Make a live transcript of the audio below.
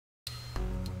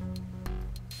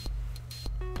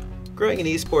Growing an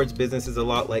esports business is a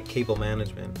lot like cable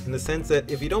management, in the sense that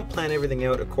if you don't plan everything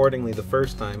out accordingly the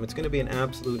first time, it's going to be an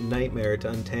absolute nightmare to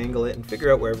untangle it and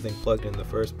figure out where everything plugged in the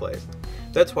first place.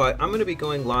 That's why I'm going to be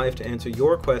going live to answer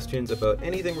your questions about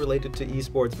anything related to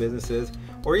esports businesses,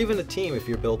 or even a team if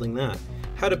you're building that.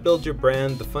 How to build your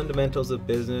brand, the fundamentals of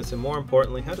business, and more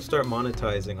importantly, how to start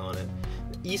monetizing on it.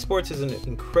 Esports is an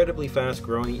incredibly fast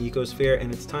growing ecosphere,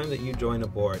 and it's time that you join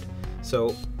aboard.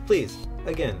 So please,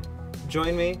 again,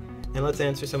 join me and let's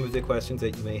answer some of the questions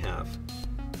that you may have.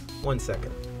 1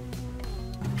 second.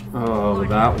 Oh,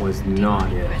 that was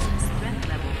not it.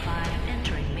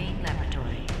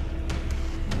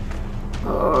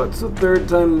 Oh, it's the third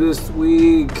time this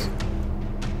week.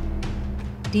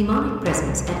 Demonic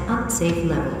presence at unsafe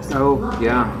levels. Oh,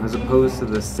 yeah, as opposed to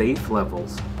the safe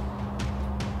levels.